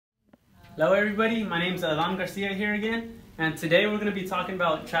Hello everybody, my name is Alan Garcia here again, and today we're going to be talking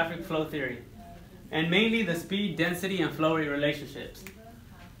about traffic flow theory, and mainly the speed, density, and flow rate relationships.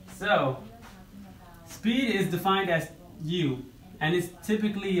 So, speed is defined as u, and it's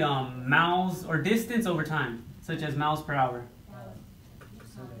typically miles or distance over time, such as miles per hour.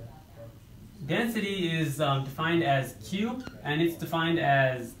 Density is defined as q, and it's defined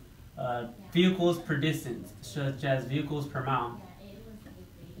as vehicles per distance, such as vehicles per mile.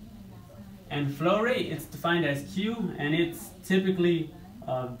 And flow rate, it's defined as Q, and it's typically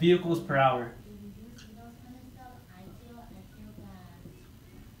vehicles per hour.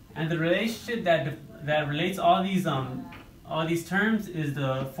 And the relationship that relates all these terms is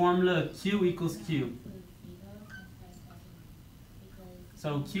the formula Q equals Q.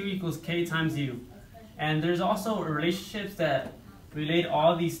 So Q equals K times U. And there's also relationships that relate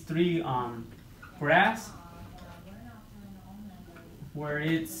all these three graphs, where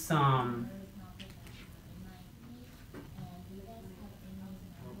it's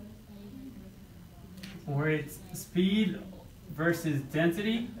speed versus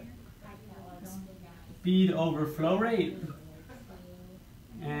density, speed over flow rate,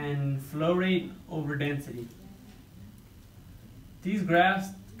 and flow rate over density. These graphs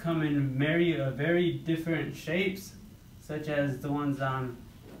come in very different shapes, such as the ones I'm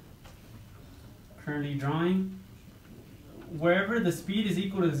currently drawing. Wherever the speed is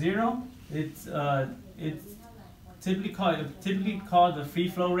equal to 0, it's typically called the free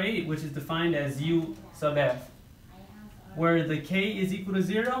flow rate, which is defined as U sub F. Where the K is equal to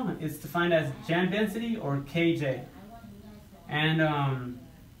 0, it's defined as jam density, or Kj. And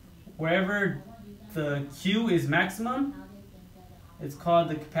wherever the Q is maximum, it's called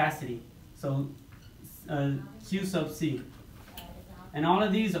the capacity. So Q sub C. And all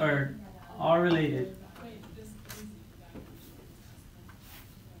of these are all related.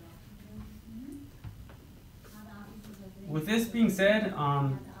 With this being said,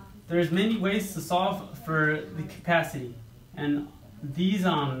 there's many ways to solve for the capacity, and these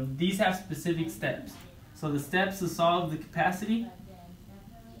have specific steps. So the steps to solve the capacity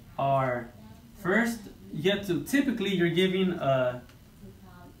are: first, typically you're giving a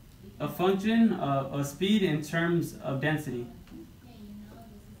function of speed in terms of density.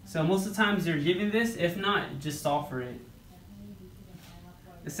 So most of the times you're giving this. If not, just solve for it.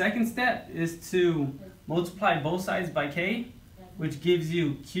 The second step is to multiply both sides by k, which gives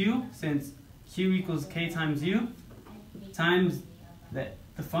you q, since q equals k times u, times the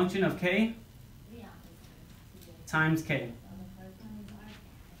function of k times k.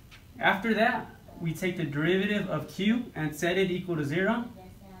 After that, we take the derivative of q and set it equal to 0.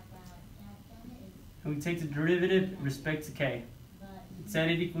 And we take the derivative with respect to k, set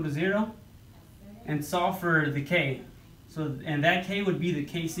it equal to 0, and solve for the k. And that k would be the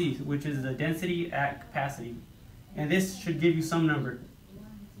Kc, which is the density at capacity. And this should give you some number.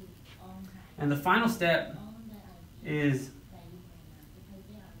 And the final step is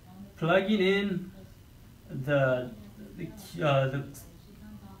plugging in the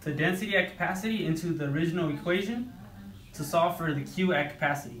density at capacity into the original equation to solve for the Q at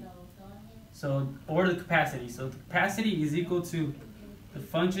capacity. Or the capacity. So the capacity is equal to the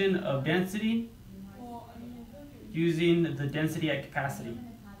function of density using the density at capacity.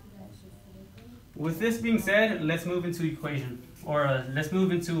 With this being said, let's move into equation, or let's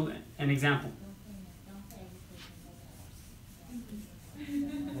move into an example.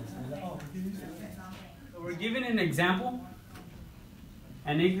 So we're given an example,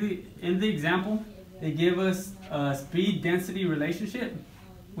 and in the example, they give us a speed-density relationship,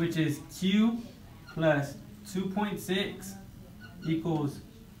 which is Q plus 2.6 equals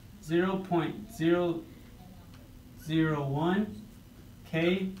 0.001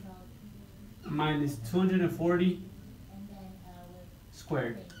 K minus 240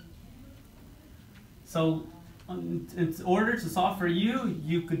 squared. So in order to solve for u,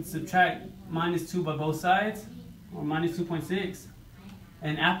 you could subtract minus 2 by both sides, or minus 2.6.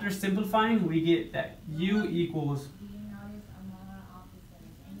 And after simplifying, we get that u equals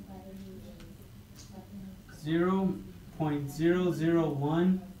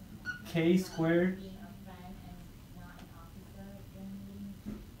 0.001 K squared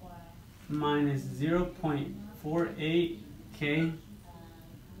minus 0.48 K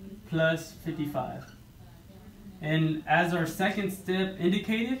plus 55. And as our second step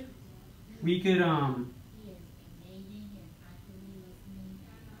indicated, we could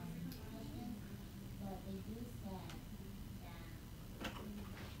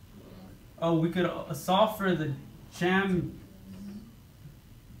solve for the jam,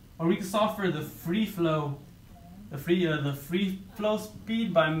 or we could solve for the free flow the free flow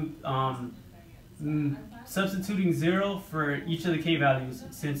speed by substituting 0 for each of the k values,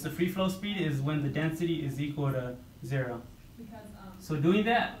 since the free flow speed is when the density is equal to 0. So doing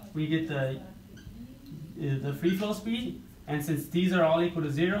that, we get the free flow speed, and since these are all equal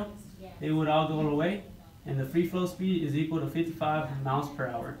to 0, they would all go away, and the free flow speed is equal to 55 miles per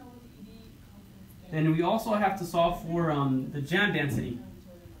hour. Then we also have to solve for the jam density.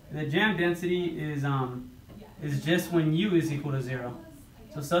 The jam density is just when u is equal to 0.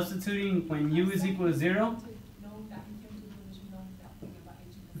 So substituting when u is equal to 0,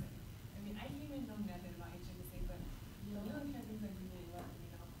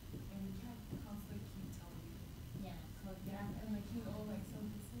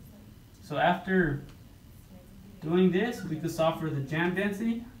 so after doing this, we could solve for the jam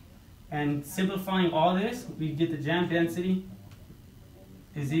density, and simplifying all this, we get the jam density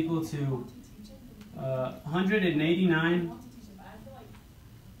is equal to 189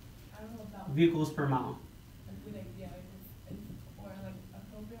 vehicles per mile.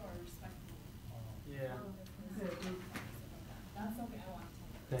 Yeah.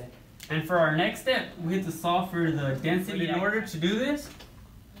 Okay. And for our next step, we have to solve for the density. In order to do this,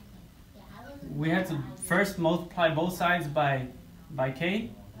 we have to first multiply both sides by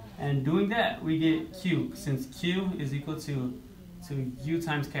k, and doing that, we get q, since q is equal to u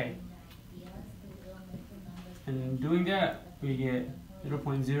times k. And doing that, we get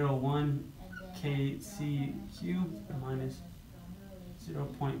 0.01 kc cubed minus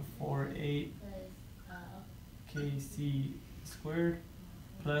 0.48 kc squared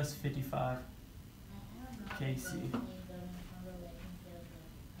plus 55 kc.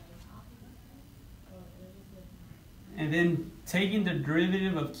 And then taking the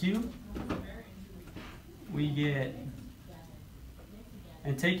derivative of q, we get,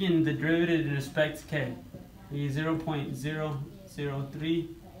 and taking the derivative in respect to k, we get 0.003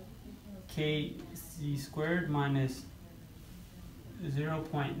 kc squared minus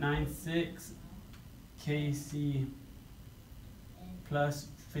 0.96 kc plus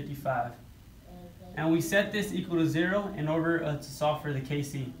 55. And we set this equal to 0 in order to solve for the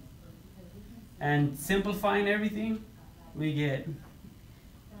kc. And simplifying everything, we get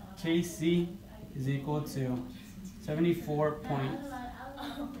kc is equal to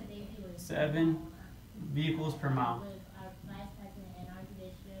 74.7 vehicles per mile.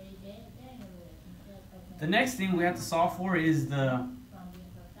 The next thing we have to solve for is the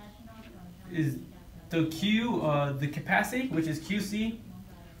the capacity, which is QC.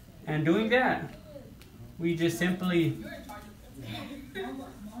 And doing that, we just simply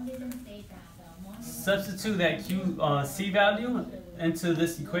substitute that QC value into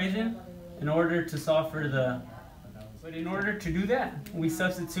this equation in order to solve for the. But in order to do that, we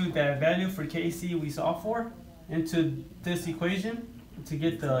substitute that value for KC we solved for into this equation to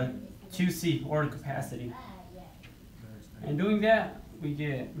get the QC, or capacity. And doing that, we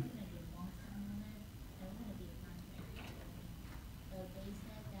get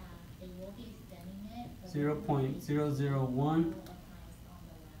 0.001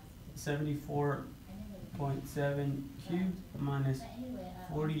 74.7 cubed minus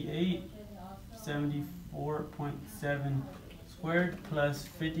 48 74.7 squared plus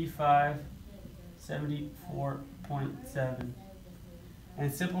 55 74.7. And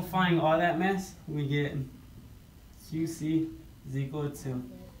simplifying all that mess, we get QC is equal to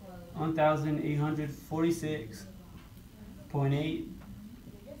 1,846.8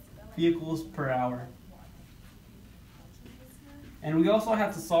 vehicles per hour. And we also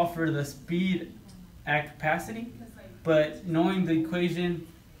have to solve for the speed at capacity, but knowing the equation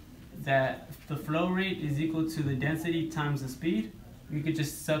that the flow rate is equal to the density times the speed, we could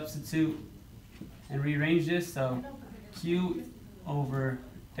just substitute and rearrange this. So Q over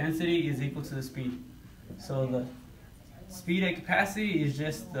density is equal to the speed. So the speed at capacity is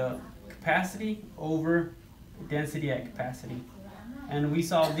just the capacity over density at capacity. And we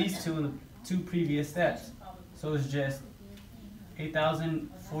solved these two in the two previous steps. So it's just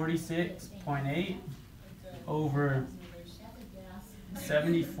 8,046.8 over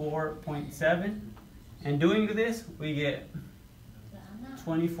 74.7. And doing this, we get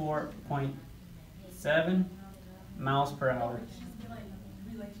 24.7 miles per hour.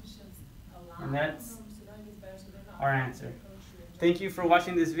 And that's our answer. Thank you for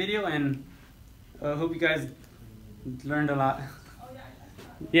watching this video, and hope you guys learned a lot.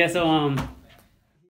 Yeah, so